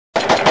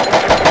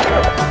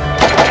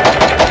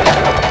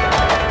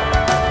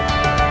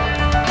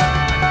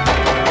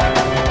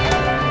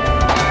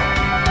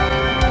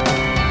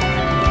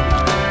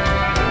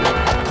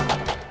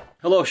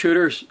Hello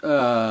shooters,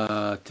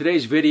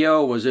 today's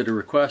video was at a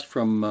request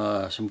from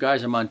some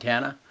guys in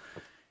Montana,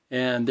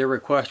 and their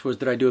request was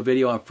that I do a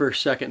video on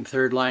first, second, and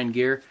third line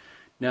gear.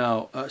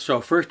 Now,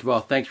 so first of all,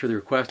 thanks for the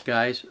request,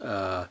 guys,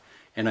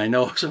 and I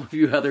know some of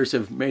you others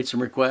have made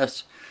some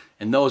requests,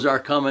 and those are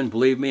coming,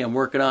 believe me, I'm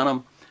working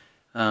on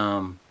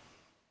them.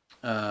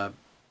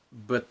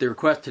 But the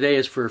request today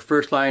is for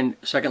first line,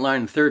 second line,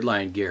 and third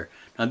line gear.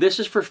 Now this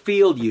is for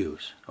field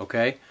use,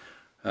 okay?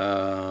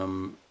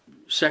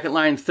 Second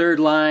line, third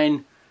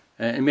line,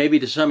 and maybe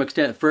to some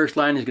extent first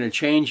line is going to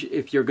change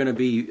if you're going to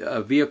be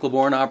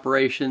vehicle-borne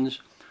operations,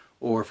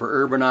 or for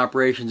urban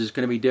operations it's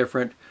going to be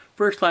different.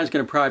 First line is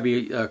going to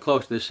probably be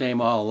close to the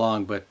same all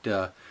along,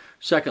 but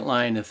second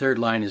line and third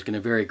line is going to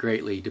vary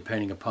greatly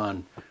depending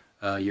upon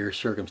your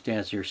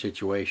circumstance, your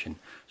situation.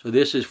 So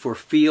this is for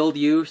field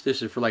use.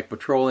 This is for like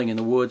patrolling in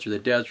the woods or the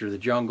desert or the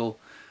jungle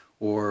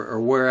or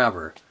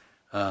wherever.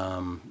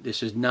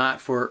 This is not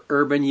for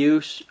urban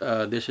use.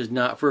 This is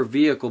not for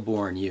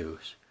vehicle-borne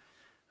use.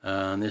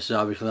 This is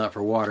obviously not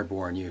for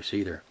waterborne use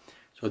either.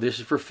 So this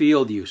is for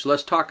field use. So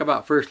let's talk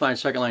about first line,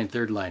 second line,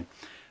 third line.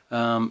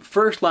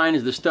 First line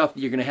is the stuff that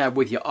you're going to have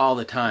with you all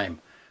the time.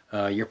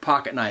 Your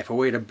pocket knife, a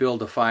way to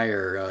build a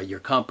fire, your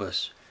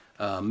compass,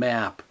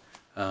 map,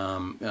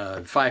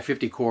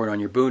 550 cord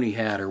on your boonie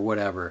hat or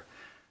whatever.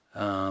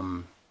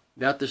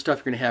 That's the stuff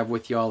you're going to have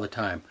with you all the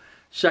time.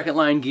 Second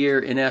line gear,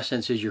 in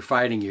essence, is your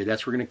fighting gear.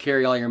 That's where you're going to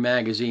carry all your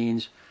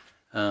magazines,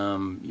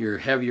 your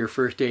heavier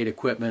first aid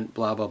equipment,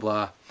 blah blah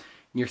blah.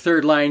 And your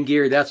third line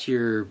gear, that's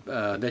your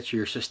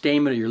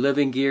sustainment or your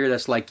living gear.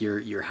 That's like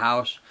your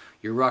house,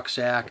 your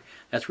rucksack.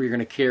 That's where you're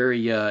going to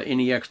carry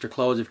any extra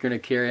clothes if you're going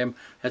to carry them.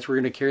 That's where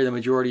you're going to carry the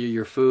majority of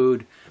your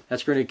food.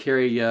 That's where you're going to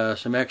carry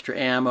some extra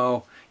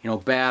ammo,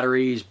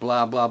 batteries,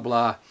 blah blah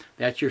blah.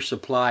 That's your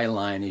supply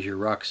line, is your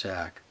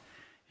rucksack.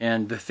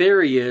 And the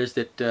theory is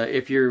that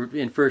if you're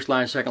in first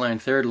line, second line,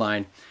 third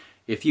line,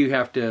 if you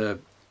have to,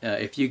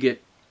 if you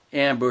get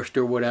ambushed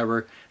or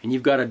whatever, and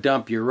you've got to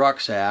dump your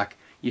rucksack,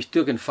 you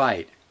still can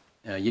fight.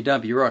 You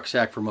dump your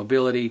rucksack for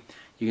mobility.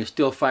 You can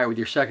still fight with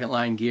your second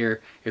line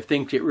gear. If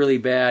things get really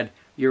bad,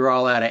 you're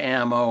all out of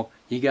ammo.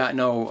 You got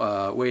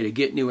no way to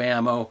get new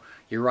ammo.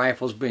 Your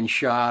rifle's been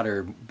shot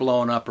or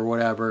blown up or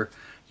whatever.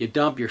 You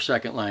dump your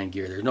second line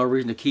gear. There's no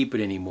reason to keep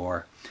it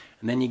anymore.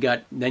 And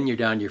then you're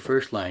down to your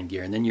first line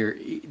gear, and then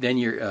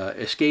you're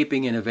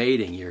escaping and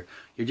evading. You're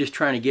just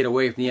trying to get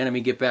away from the enemy,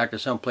 get back to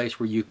some place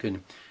where you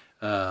can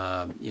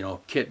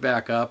kit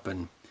back up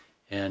and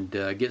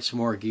get some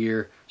more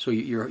gear. So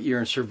you're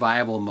in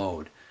survival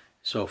mode.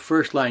 So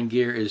first line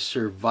gear is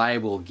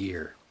survival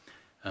gear.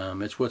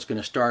 It's what's going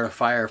to start a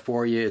fire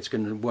for you. It's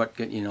going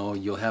to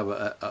you'll have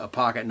a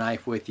pocket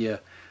knife with you,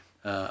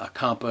 a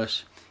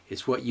compass.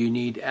 It's what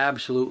you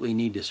absolutely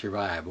need to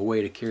survive, a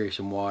way to carry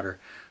some water.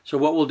 So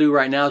what we'll do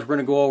right now is we're going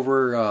to go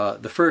over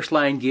the first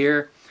line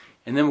gear,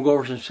 and then we'll go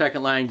over some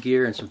second line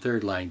gear and some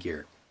third line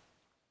gear.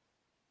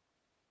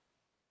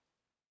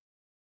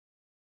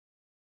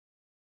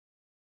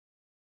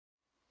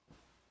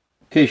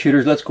 Okay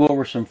shooters, let's go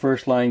over some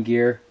first line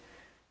gear.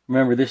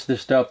 Remember, this is the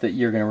stuff that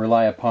you're going to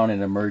rely upon in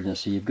an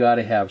emergency. You've got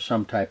to have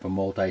some type of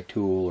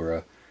multi-tool or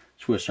a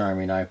Swiss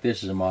Army knife.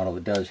 This is a model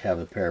that does have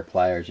a pair of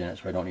pliers in it,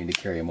 so I don't need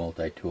to carry a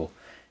multi-tool.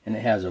 And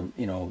it has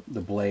the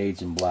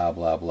blades and blah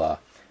blah blah.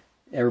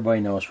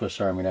 Everybody knows Swiss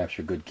Army knives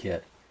are a good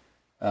kit.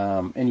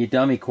 And you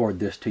dummy cord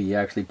this too. You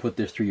actually put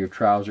this through your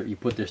trouser. You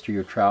put this through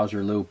your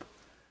trouser loop,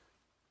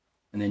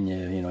 and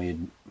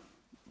then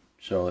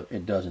so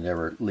it doesn't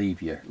ever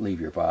leave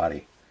your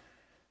body.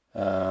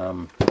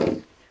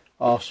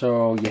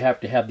 Also, you have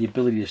to have the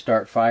ability to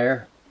start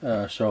fire.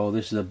 So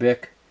this is a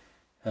Bic.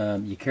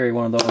 You carry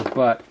one of those,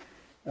 but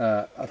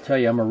I'll tell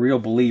you, I'm a real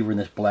believer in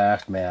this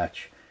blast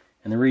match,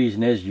 and the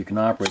reason is you can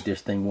operate this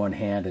thing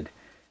one-handed.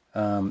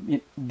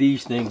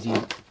 These things,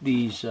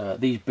 these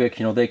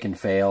Bics, they can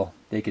fail.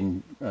 They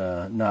can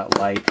not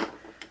light.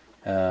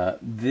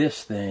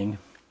 This thing,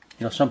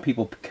 some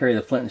people carry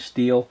the flint and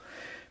steel,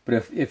 but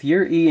if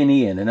you're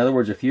E&Eing, in other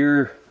words, if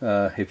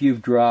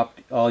you've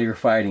dropped all your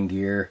fighting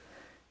gear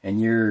and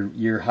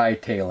you're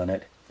hightailing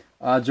it,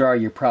 odds are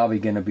you're probably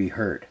going to be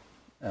hurt.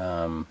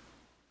 And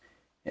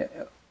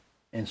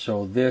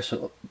so this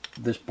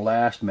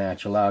blast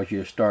match allows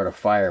you to start a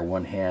fire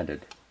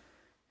one-handed.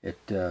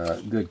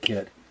 Good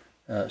kit.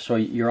 So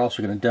you're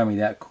also going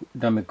to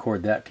dummy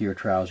cord that to your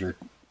trouser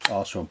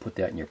also, and put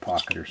that in your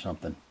pocket or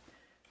something.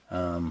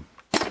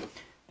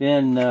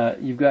 Then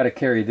you've got to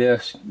carry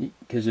this,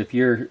 because if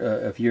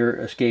you're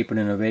escaping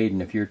and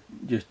evading, if you're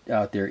just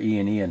out there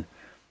E&Eing,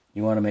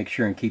 you want to make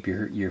sure and keep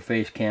your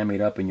face cammed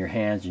up in your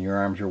hands and your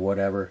arms or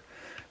whatever.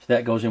 So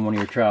that goes in one of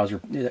your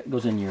trousers. That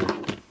goes in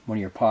one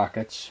of your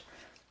pockets.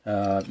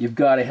 You've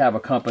got to have a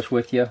compass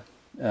with you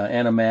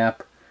and a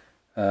map.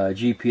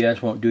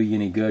 GPS won't do you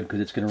any good because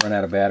it's going to run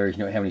out of batteries.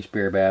 You don't have any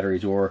spare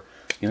batteries, or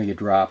you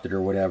dropped it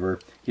or whatever.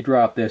 You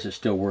drop this, it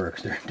still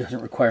works. It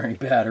doesn't require any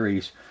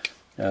batteries.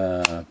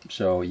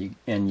 So you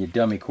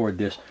dummy cord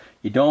this.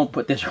 You don't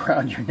put this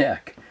around your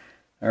neck.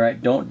 All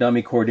right, don't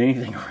dummy cord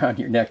anything around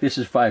your neck. This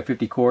is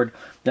 550 cord.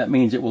 That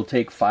means it will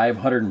take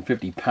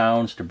 550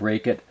 pounds to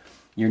break it.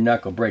 Your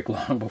neck will break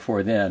long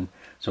before then.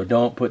 So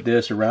don't put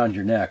this around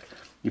your neck.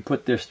 You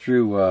put this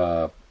through,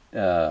 you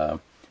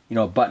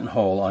know, a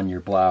buttonhole on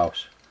your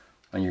blouse,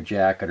 on your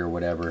jacket or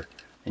whatever,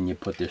 and you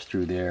put this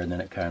through there, and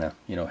then it kind of,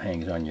 you know,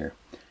 hangs on your,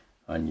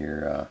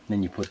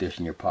 then you put this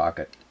in your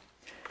pocket.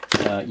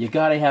 You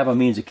got to have a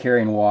means of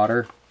carrying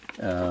water.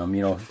 You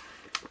know,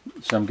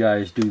 some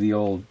guys do the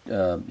old,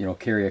 you know,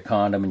 carry a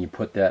condom and you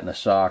put that in a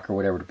sock or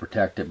whatever to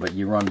protect it, but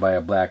you run by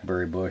a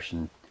blackberry bush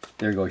and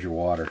there goes your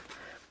water.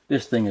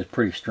 This thing is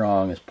pretty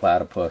strong as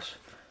platypus.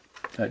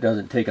 It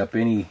doesn't take up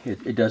any,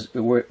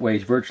 it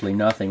weighs virtually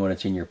nothing when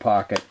it's in your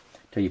pocket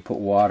until you put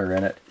water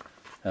in it.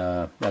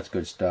 That's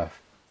good stuff.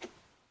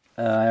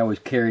 I always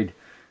carried,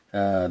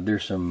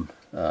 there's some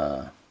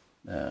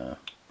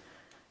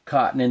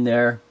cotton in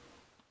there,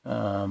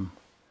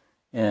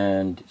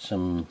 and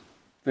some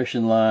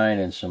fishing line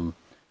and some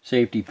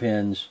safety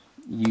pins.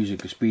 Use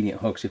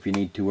expedient hooks if you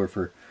need to,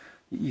 or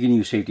you can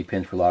use safety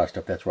pins for a lot of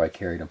stuff. That's why I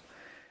carried them.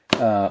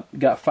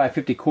 Got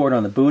 550 cord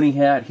on the boonie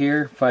hat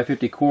here.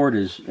 550 cord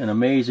is an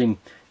amazing,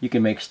 you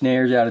can make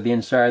snares out of the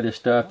inside of this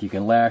stuff. You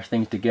can lash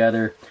things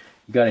together.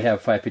 You got to have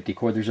 550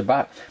 cord. There's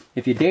about,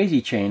 if you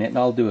daisy chain it, and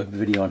I'll do a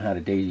video on how to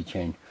daisy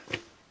chain,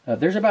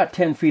 there's about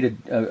 10 feet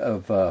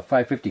of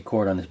 550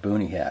 cord on this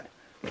boonie hat.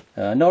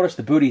 Notice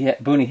the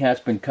boonie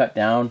hat's been cut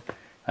down.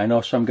 I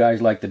know some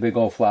guys like the big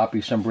old floppy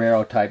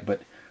sombrero type,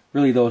 but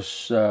really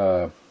those,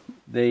 I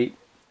don't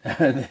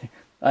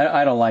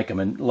like them.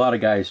 And a lot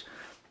of guys,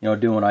 you know,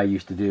 do what I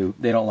used to do.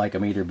 They don't like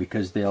them either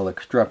because they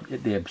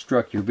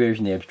obstruct your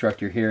vision, they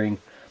obstruct your hearing.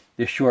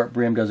 This short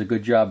brim does a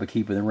good job of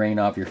keeping the rain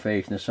off your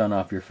face and the sun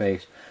off your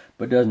face,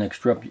 but doesn't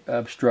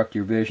obstruct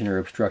your vision or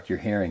obstruct your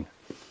hearing.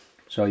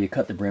 So you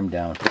cut the brim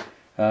down,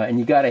 and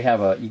you got to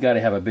have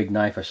a big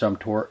knife of some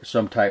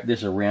type. This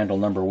is a Randall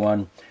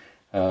 #1,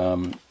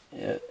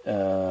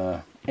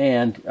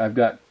 and I've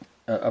got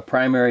a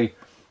primary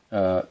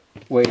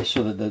way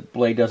so that the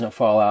blade doesn't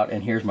fall out,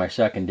 and here's my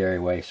secondary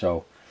way.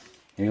 So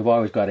you've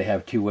always got to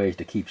have two ways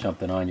to keep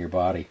something on your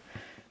body.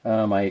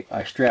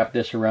 I strap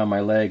this around my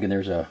leg, and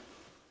there's a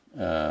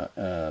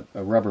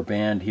rubber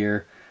band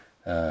here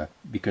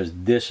because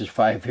this is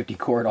 550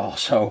 cord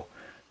also,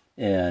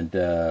 and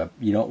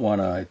you don't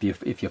want to,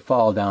 if you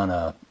fall down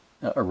a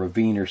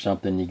ravine or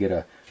something, you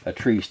get a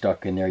tree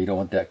stuck in there, you don't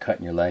want that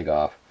cutting your leg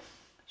off.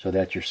 So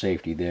that's your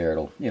safety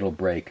there. It'll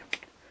break,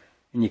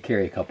 and you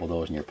carry a couple of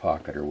those in your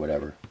pocket or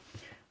whatever.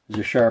 There's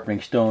a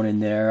sharpening stone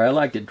in there. I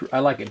like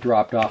it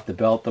dropped off the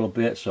belt a little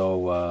bit.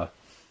 So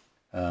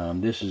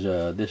this is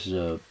a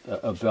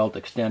belt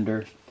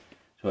extender.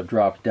 So it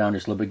drops down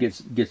just a little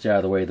bit, gets out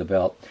of the way of the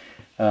belt.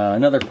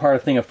 Another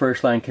thing of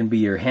first line can be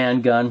your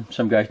handgun.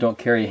 Some guys don't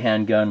carry a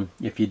handgun.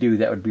 If you do,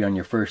 that would be on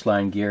your first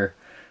line gear.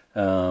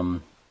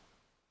 And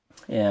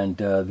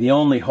the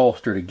only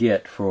holster to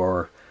get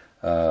for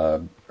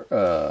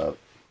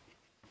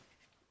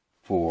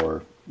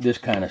this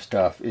kind of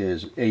stuff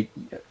is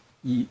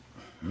HSGI,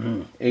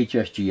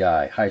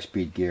 high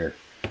speed gear.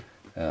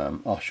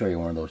 I'll show you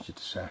one of those just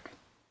a sec.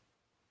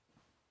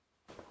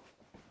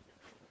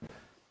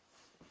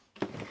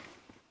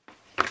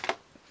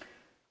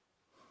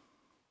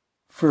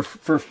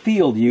 For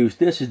field use,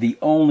 this is the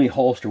only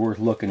holster worth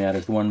looking at,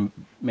 is the one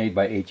made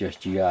by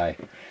HSGI.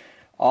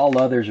 All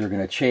others are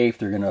going to chafe,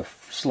 they're going to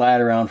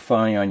slide around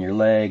funny on your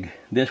leg.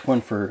 This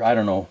one, for, I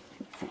don't know,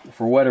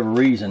 for whatever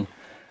reason,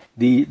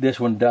 this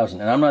one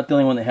doesn't. And I'm not the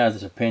only one that has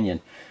this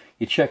opinion.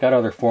 You check out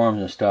other forums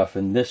and stuff,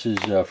 and this is,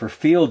 for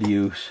field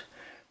use,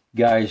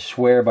 guys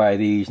swear by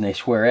these, and they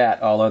swear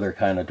at all other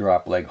kind of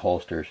drop leg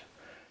holsters.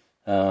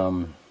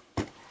 So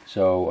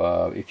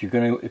if you're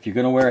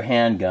gonna wear a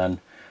handgun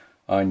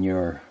on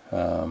your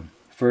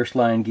first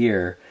line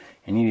gear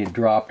and you need it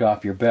dropped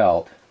off your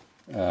belt,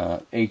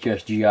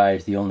 HSGI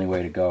is the only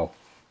way to go.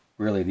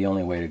 Really, the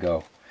only way to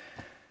go.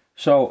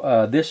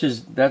 So that's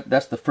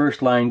the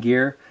first line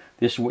gear.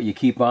 This is what you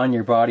keep on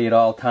your body at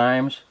all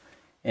times.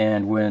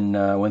 And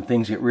when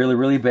things get really,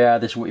 really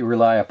bad, this is what you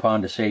rely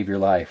upon to save your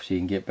life, so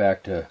you can get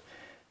back to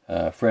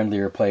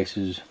friendlier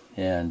places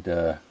and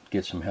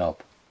get some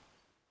help.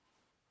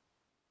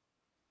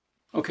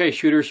 Okay,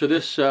 shooters. So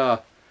this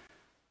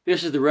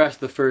is the rest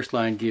of the first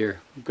line gear.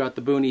 We've got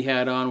the boonie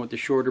hat on with the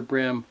shorter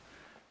brim.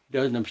 It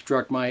doesn't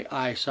obstruct my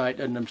eyesight,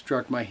 doesn't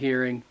obstruct my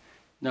hearing,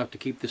 enough to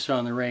keep the sun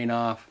and the rain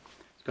off.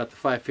 It's got the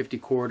 550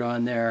 cord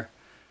on there.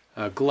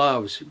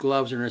 Gloves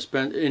are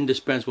an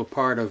indispensable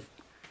part of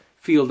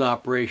field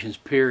operations,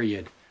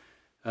 period.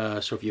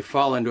 So if you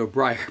fall into a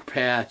briar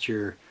patch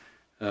or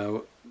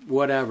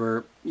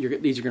whatever,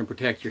 these are going to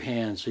protect your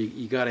hands, so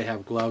you got to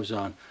have gloves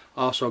on.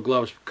 Also,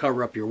 gloves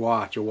cover up your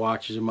watch. A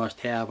watch is a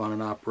must-have on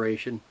an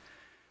operation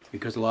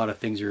because a lot of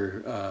things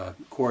are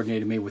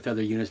coordinated maybe with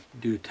other units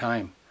due to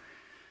time.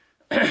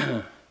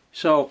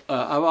 So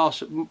I've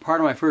also,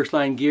 part of my first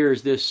line gear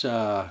is this,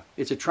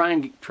 it's a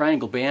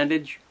triangle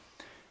bandage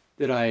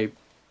that I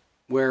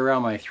wear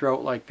around my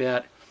throat like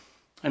that.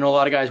 I know a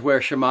lot of guys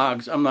wear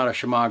shamags. I'm not a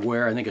shamag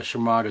wearer. I think a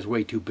shamag is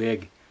way too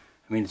big.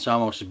 I mean, it's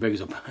almost as big as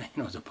a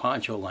as a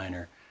poncho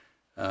liner.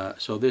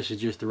 So this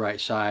is just the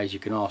right size. You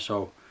can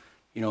also,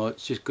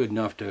 it's just good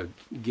enough to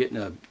get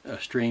in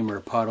a stream or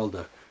a puddle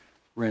to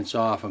rinse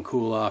off and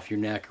cool off your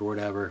neck or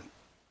whatever.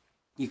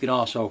 You can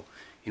also,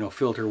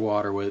 filter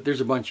water with it. There's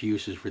a bunch of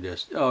uses for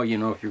this. Oh,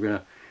 if you're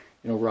gonna,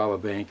 rob a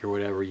bank or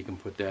whatever, you can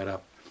put that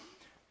up.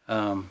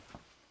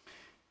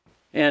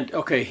 And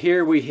okay,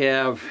 here we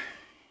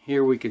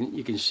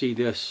you can see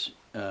this.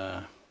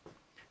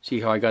 See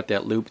how I got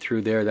that loop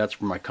through there? That's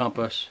for my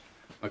compass.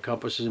 My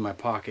compass is in my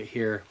pocket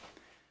here.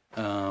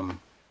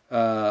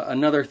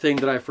 Another thing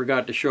that I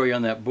forgot to show you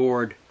on that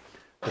board,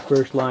 the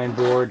first line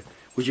board,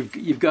 was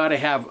you've got to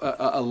have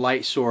a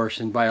light source,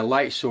 and by a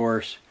light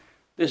source,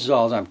 this is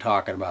all I'm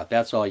talking about.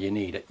 That's all you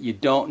need. You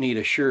don't need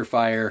a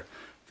Surefire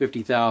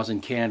 50,000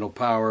 candle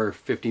power,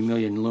 50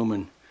 million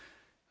lumen.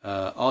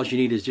 All you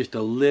need is just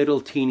a little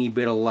teeny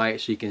bit of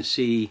light so you can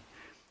see,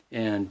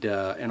 and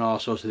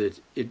also so that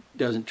it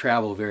doesn't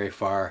travel very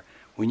far.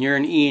 When you're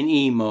in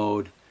E&E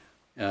mode,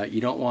 you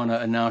don't want to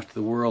announce to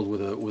the world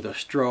with a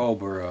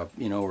strobe or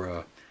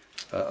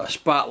a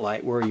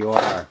spotlight where you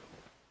are.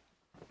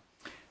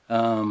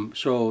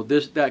 So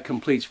that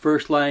completes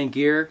first line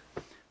gear.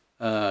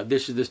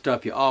 This is the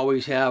stuff you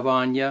always have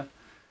on you.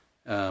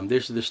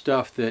 This is the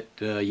stuff that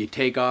you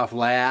take off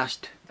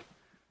last,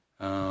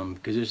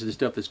 because this is the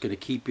stuff that's going to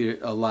keep you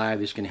alive.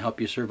 That's going to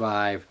help you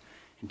survive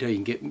until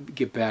you can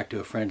get back to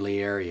a friendly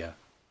area.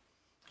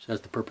 So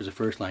that's the purpose of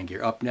first line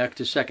gear. Up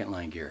next is second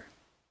line gear.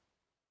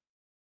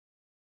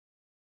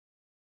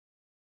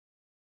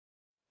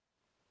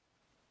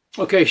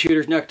 Okay,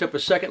 shooters, next up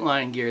is second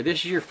line gear.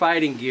 This is your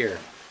fighting gear.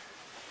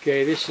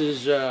 Okay, this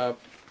is a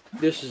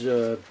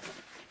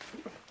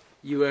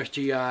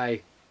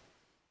USGI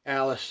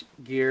Alice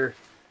gear.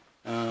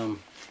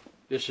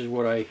 This is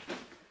what I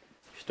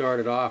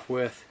started off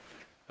with.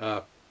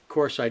 Of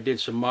course, I did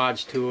some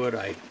mods to it.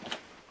 I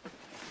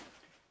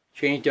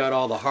changed out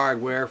all the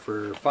hardware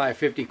for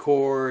 550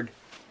 cord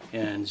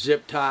and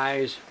zip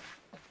ties.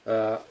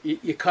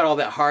 You cut all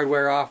that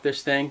hardware off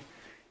this thing,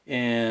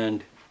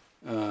 and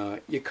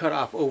you cut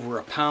off over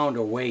a pound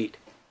of weight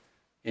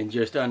in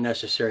just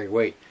unnecessary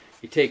weight.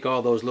 You take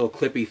all those little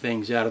clippy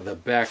things out of the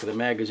back of the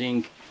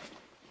magazine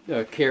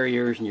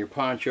carriers and your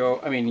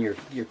poncho,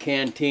 your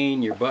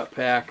canteen, your butt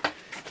pack,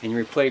 and you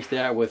replace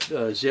that with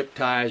zip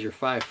ties or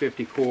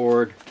 550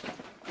 cord,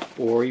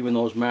 or even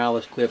those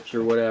malice clips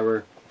or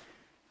whatever.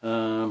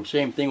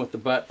 Same thing with the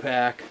butt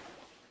pack.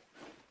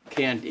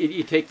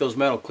 You take those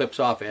metal clips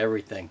off of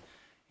everything,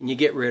 and you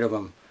get rid of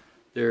them.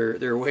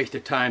 They're a waste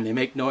of time. They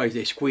make noise,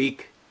 they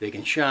squeak, they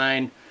can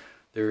shine.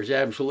 There's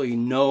absolutely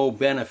no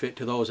benefit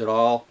to those at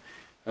all.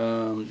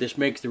 This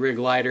makes the rig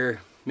lighter,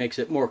 makes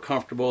it more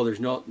comfortable.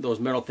 Those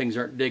metal things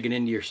aren't digging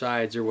into your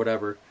sides or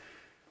whatever.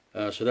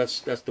 So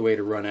that's the way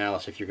to run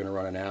Alice if you're going to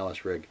run an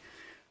Alice rig.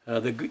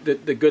 The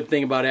good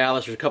thing about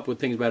Alice, there's a couple of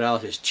things about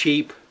Alice. It's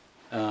cheap.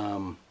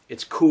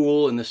 It's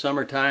cool in the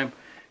summertime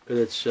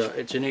because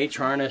it's an H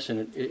harness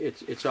and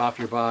it's off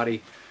your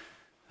body.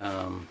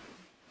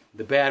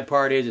 The bad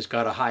part is it's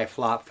got a high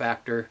flop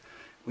factor.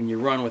 When you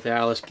run with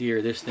Alice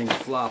gear, this thing's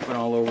flopping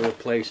all over the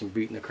place and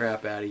beating the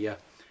crap out of you.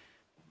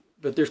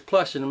 But there's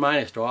plus and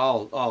minus to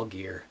all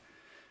gear.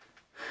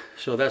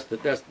 So that's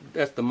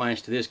the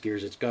minus to this gear,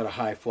 is it's got a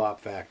high flop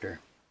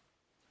factor.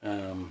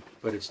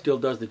 But it still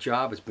does the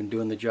job. It's been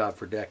doing the job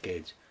for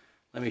decades.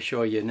 Let me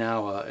show you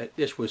now.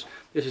 This is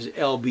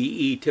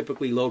LBE,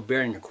 typically load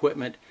bearing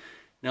equipment.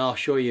 Now I'll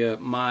show you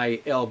my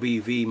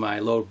LBV, my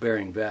load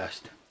bearing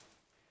vest.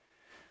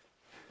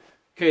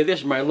 Okay, this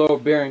is my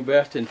load bearing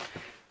vest, and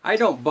I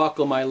don't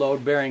buckle my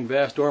load bearing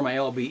vest or my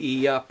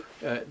LBE up.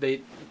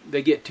 They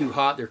get too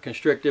hot. They're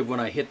constrictive when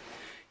I hit.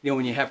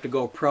 When you have to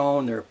go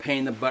prone, they're a pain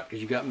in the butt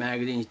because you got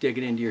magazines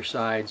digging into your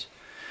sides.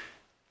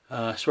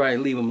 So I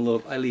leave them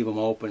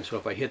open. So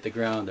if I hit the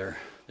ground, they're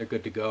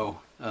good to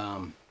go.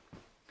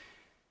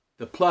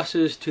 The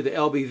pluses to the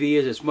LBV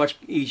is it's much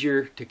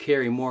easier to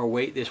carry more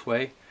weight this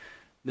way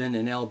than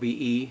an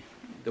LBE.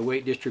 The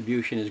weight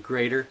distribution is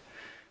greater.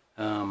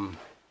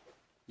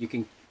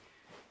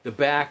 The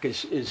back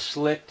is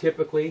slick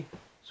typically,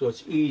 so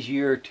it's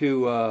easier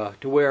to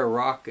wear a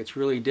ruck. It's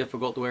really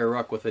difficult to wear a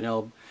ruck with an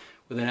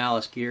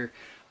Alice gear.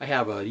 I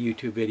have a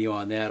YouTube video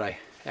on that. I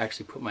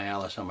actually put my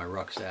Alice on my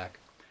rucksack.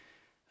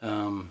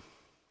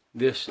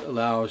 This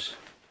allows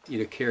you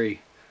to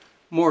carry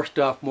more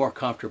stuff more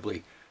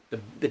comfortably.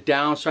 The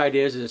downside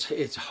is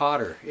it's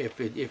hotter.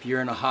 If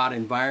you're in a hot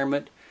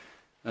environment,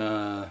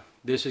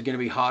 this is going to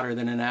be hotter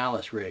than an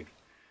Alice rig.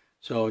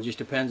 So it just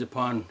depends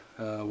upon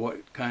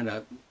what kind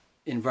of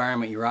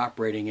environment you're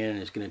operating in.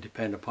 It's going to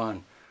depend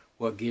upon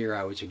what gear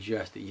I would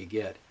suggest that you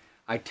get.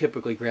 I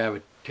typically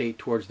gravitate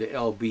towards the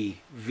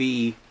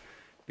LBV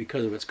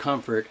because of its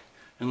comfort,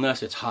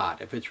 unless it's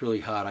hot. If it's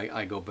really hot,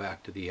 I go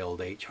back to the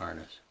L-H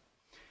harness.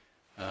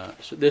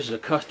 So this is a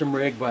custom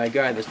rig by a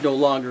guy that's no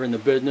longer in the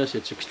business.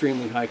 It's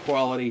extremely high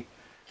quality.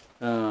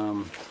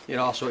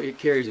 It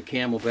carries a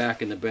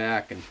Camelback in the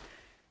back and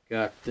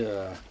got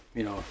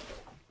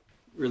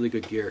really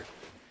good gear.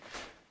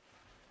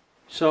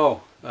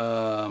 So,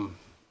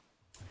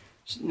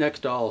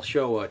 next I'll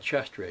show a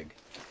chest rig.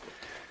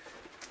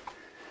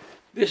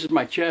 This is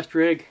my chest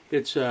rig.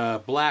 It's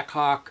a Black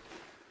Hawk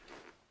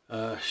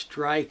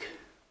Strike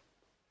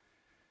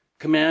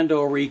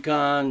Commando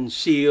Recon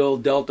SEAL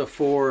Delta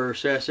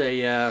Force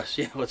SAS.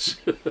 You know, it's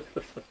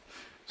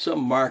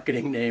some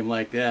marketing name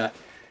like that.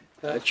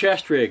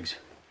 Chest rigs.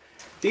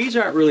 These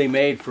aren't really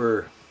made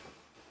for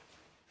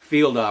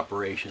field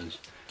operations.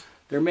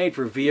 They're made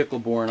for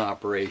vehicle-borne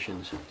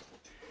operations.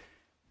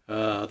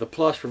 The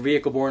plus for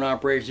vehicle-borne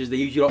operations is they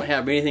usually don't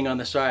have anything on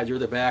the sides or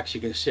the back so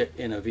you can sit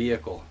in a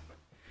vehicle.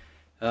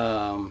 They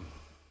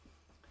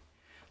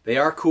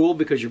are cool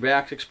because your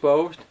back's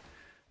exposed,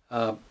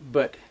 and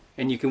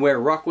you can wear a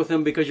ruck with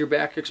them because your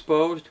back's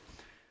exposed,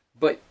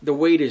 but the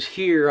weight is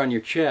here on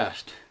your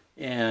chest,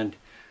 and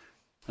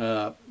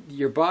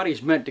your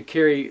body's meant to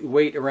carry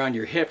weight around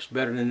your hips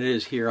better than it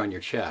is here on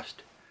your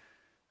chest.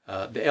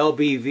 The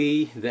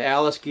LBV, the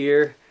Alice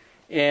gear,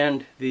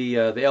 and the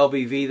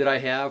LBV that I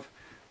have,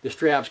 the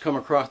straps come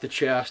across the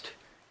chest,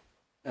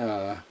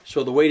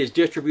 so the weight is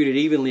distributed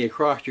evenly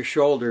across your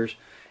shoulders,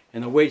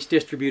 and the weight's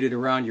distributed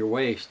around your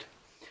waist.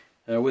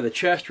 With a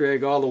chest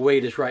rig, all the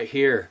weight is right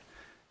here.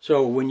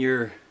 So when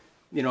you're,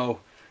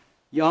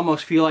 you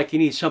almost feel like you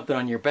need something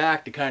on your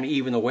back to kind of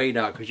even the weight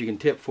out because you can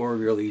tip forward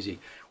real easy.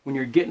 When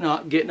you're getting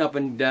up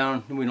and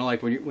down,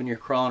 like when you're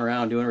crawling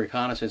around doing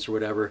reconnaissance or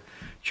whatever,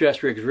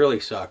 chest rigs really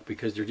suck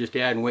because they're just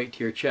adding weight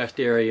to your chest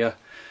area,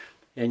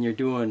 and you're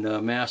doing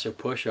massive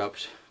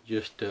push-ups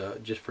just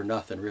for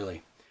nothing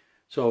really.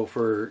 So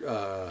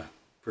for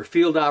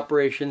field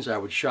operations, I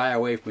would shy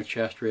away from a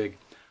chest rig.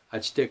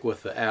 I'd stick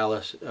with the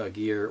Alice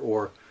gear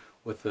or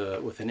with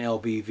an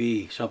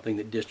LBV, something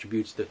that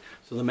distributes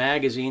so the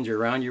magazines are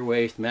around your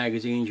waist.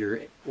 Magazines,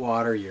 your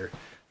water, your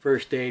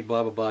first aid,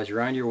 blah blah blah, is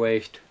around your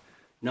waist,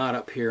 not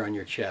up here on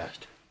your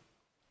chest.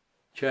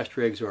 Chest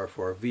rigs are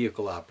for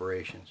vehicle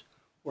operations,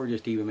 or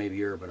just even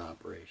maybe urban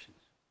operations.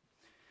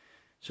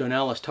 So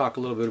now let's talk a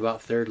little bit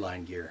about third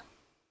line gear.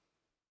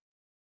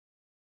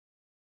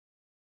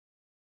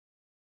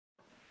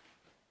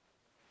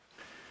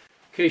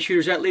 Okay,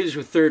 shooters, that leaves us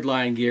with third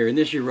line gear, and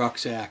this is your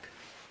rucksack.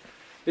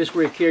 This is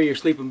where you carry your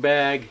sleeping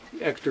bag,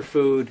 extra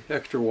food,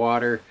 extra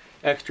water,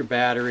 extra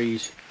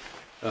batteries,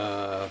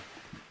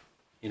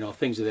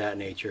 things of that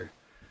nature.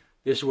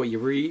 This is what you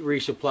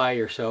resupply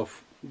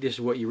yourself. This is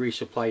what you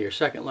resupply your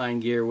second line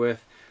gear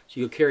with. So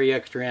you'll carry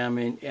extra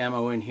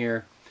ammo in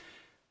here,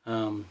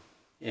 this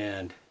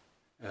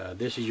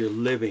is your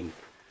living.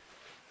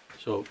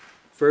 So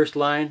first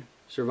line,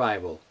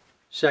 survival.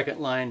 Second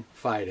line,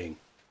 fighting.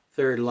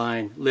 Third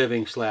line,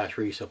 living /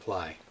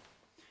 resupply.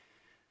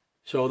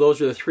 So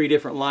those are the three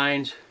different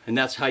lines, and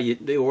that's how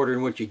the order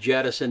in which you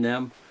jettison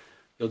them.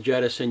 You'll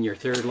jettison your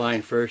third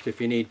line first if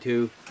you need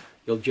to.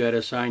 You'll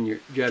jettison your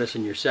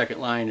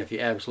second line if you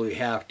absolutely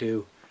have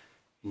to,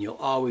 and you'll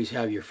always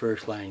have your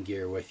first line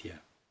gear with you.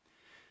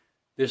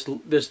 This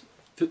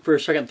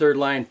first, second, third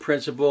line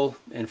principle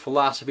and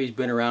philosophy has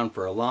been around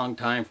for a long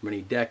time, for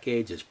many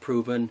decades. It's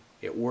proven.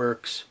 It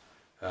works.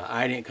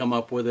 I didn't come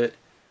up with it.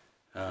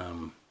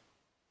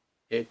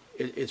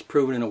 It's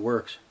proven and it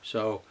works.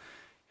 So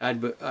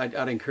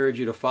I'd encourage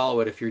you to follow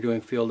it if you're doing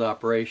field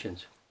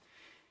operations.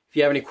 If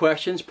you have any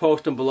questions,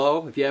 post them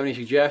below. If you have any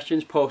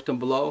suggestions, post them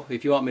below.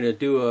 If you want me to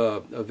do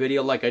a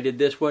video like I did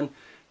this one,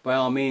 by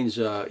all means,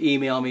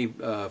 email me,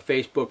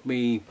 Facebook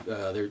me,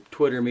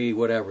 Twitter me,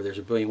 whatever. There's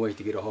a billion ways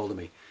to get a hold of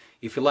me.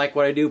 If you like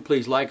what I do,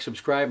 please like,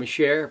 subscribe, and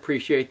share.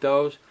 Appreciate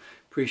those.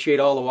 Appreciate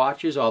all the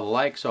watches, all the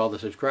likes, all the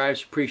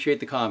subscribes.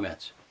 Appreciate the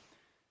comments.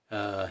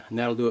 And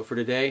that'll do it for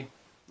today.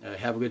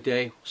 Have a good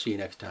day. See you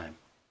next time.